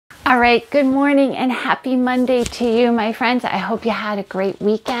All right, good morning and happy Monday to you, my friends. I hope you had a great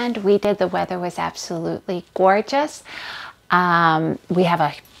weekend. We did. The weather was absolutely gorgeous. We have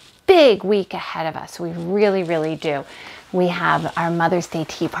a big week ahead of us. We really, really do. We have our Mother's Day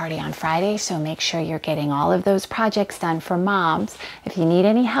tea party on Friday, so make sure you're getting all of those projects done for moms. If you need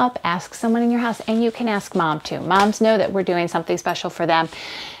any help, ask someone in your house, and you can ask mom too. Moms know that we're doing something special for them,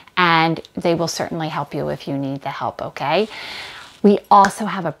 and they will certainly help you if you need the help, okay? We also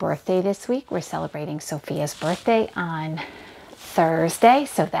have a birthday this week. We're celebrating Sophia's birthday on Thursday,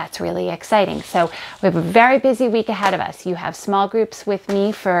 so that's really exciting. So we have a very busy week ahead of us. You have small groups with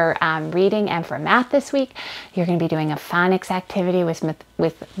me for reading and for math this week. You're going to be doing a phonics activity with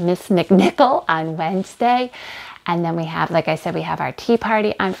Miss McNichol on Wednesday. And then we have, like I said, we have our tea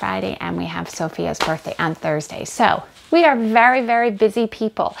party on Friday, and we have Sophia's birthday on Thursday. So we are very, very busy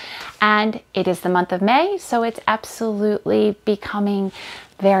people. And it is the month of May, so it's absolutely becoming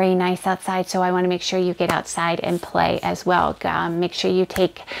very nice outside. So I want to make sure you get outside and play as well. Make sure you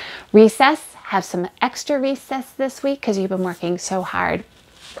take recess, have some extra recess this week because you've been working so hard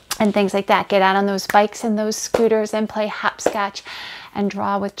and things like that. Get out on those bikes and those scooters and play hopscotch and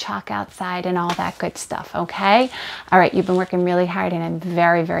draw with chalk outside and all that good stuff, okay? All right, you've been working really hard, and I'm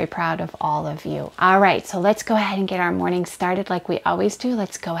very, very proud of all of you. All right, so let's go ahead and get our morning started like we always do.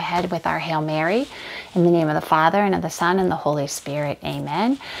 Let's go ahead with our Hail Mary. In the name of the Father, and of the Son, and the Holy Spirit,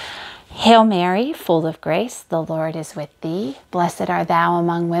 amen. Hail Mary, full of grace, the Lord is with thee. Blessed art thou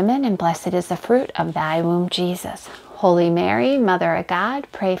among women, and blessed is the fruit of thy womb, Jesus. Holy Mary, Mother of God,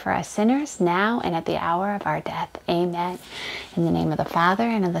 pray for us sinners, now and at the hour of our death. Amen. In the name of the Father,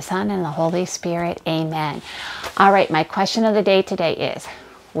 and of the Son, and the Holy Spirit. Amen. All right, my question of the day today is,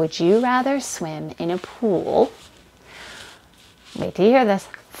 would you rather swim in a pool, wait till you hear this,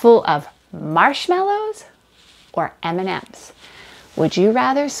 full of marshmallows or M&Ms? Would you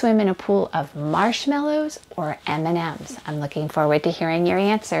rather swim in a pool of marshmallows or M&Ms? I'm looking forward to hearing your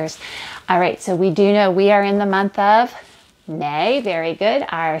answers. All right, so we do know we are in the month of May. Very good.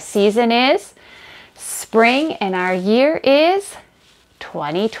 Our season is spring, and our year is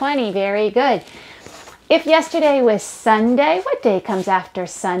 2020. Very good. If yesterday was Sunday, what day comes after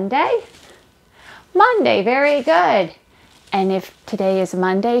Sunday? Monday. Very good. And if today is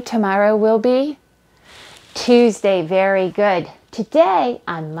Monday, tomorrow will be Tuesday. Very good. Today,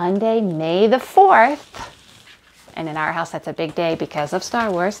 on Monday, May the 4th, and in our house that's a big day because of Star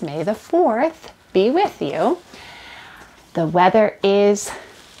Wars, May the 4th be with you. The weather is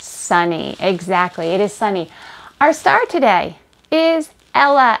sunny. Exactly, it is sunny. Our star today is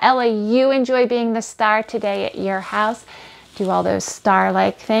Ella. Ella, you enjoy being the star today at your house. Do all those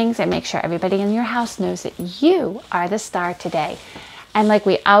star-like things and make sure everybody in your house knows that you are the star today. And like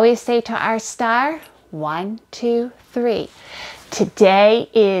we always say to our star, 1, 2, 3. Today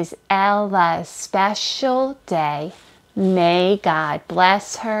is Ella's special day. May God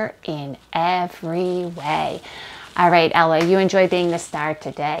bless her in every way. All right, Ella, you enjoy being the star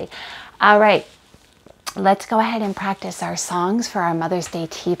today. All right, let's go ahead and practice our songs for our Mother's Day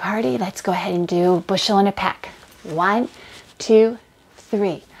tea party. Let's go ahead and do Bushel and a Peck. 1, 2,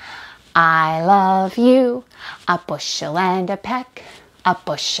 3. I love you, a bushel and a peck, a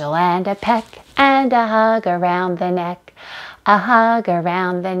bushel and a peck, and a hug around the neck. A hug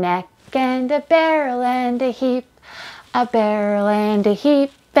around the neck, and a barrel and a heap, a barrel and a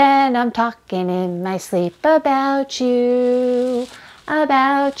heap, and I'm talking in my sleep about you,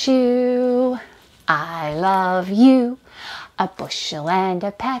 about you. I love you, a bushel and a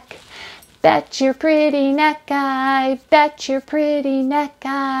peck. Bet your pretty neck, I bet your pretty neck,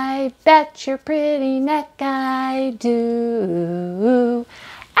 I bet your pretty neck I do.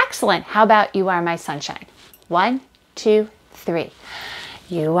 Excellent. How about You Are My Sunshine? 1, 2, 3.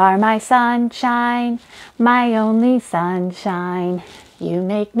 You are my sunshine, my only sunshine. You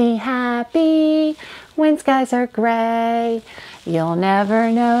make me happy when skies are gray. You'll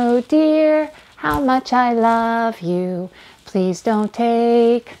never know, dear, how much I love you. Please don't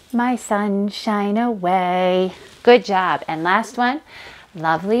take my sunshine away. Good job. And last one,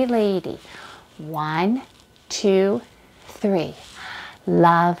 Lovely Lady. 1, 2, 3.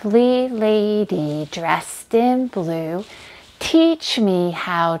 Lovely lady dressed in blue, teach me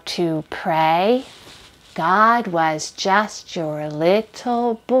how to pray. God was just your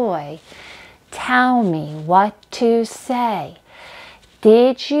little boy. Tell me what to say.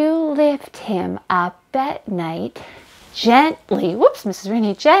 Did you lift him up at night gently, whoops, Mrs.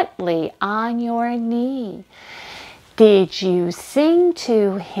 Rooney, gently on your knee? Did you sing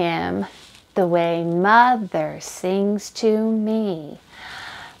to him the way Mother sings to me?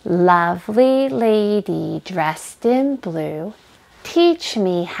 Lovely lady dressed in blue, Teach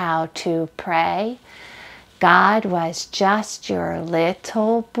me how to pray. God was just your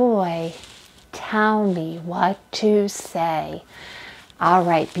little boy. Tell me what to say. All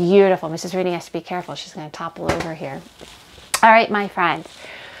right, beautiful. Mrs. Reading has to be careful. She's going to topple over here. All right, my friends.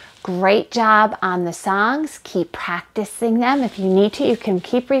 Great job on the songs. Keep practicing them. If you need to, you can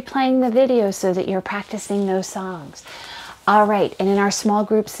keep replaying the videos so that you're practicing those songs. All right, and in our small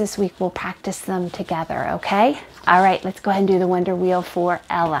groups this week, we'll practice them together, okay? All right, let's go ahead and do the Wonder Wheel for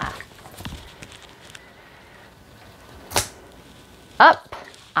Ella. Up.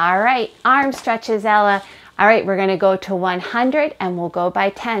 All right, arm stretches, Ella. All right, we're going to go to 100 and we'll go by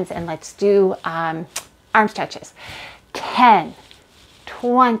tens, and let's do arm stretches. 10,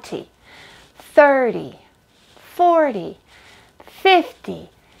 20, 30, 40, 50,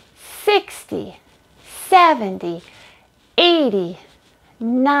 60, 70, 80,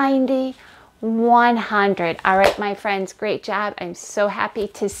 90, 100. All right, my friends, great job. I'm so happy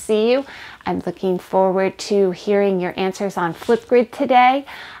to see you. I'm looking forward to hearing your answers on Flipgrid today.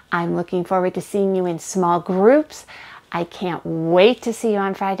 I'm looking forward to seeing you in small groups. I can't wait to see you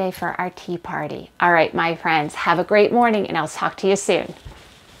on Friday for our tea party. All right, my friends, have a great morning, and I'll talk to you soon.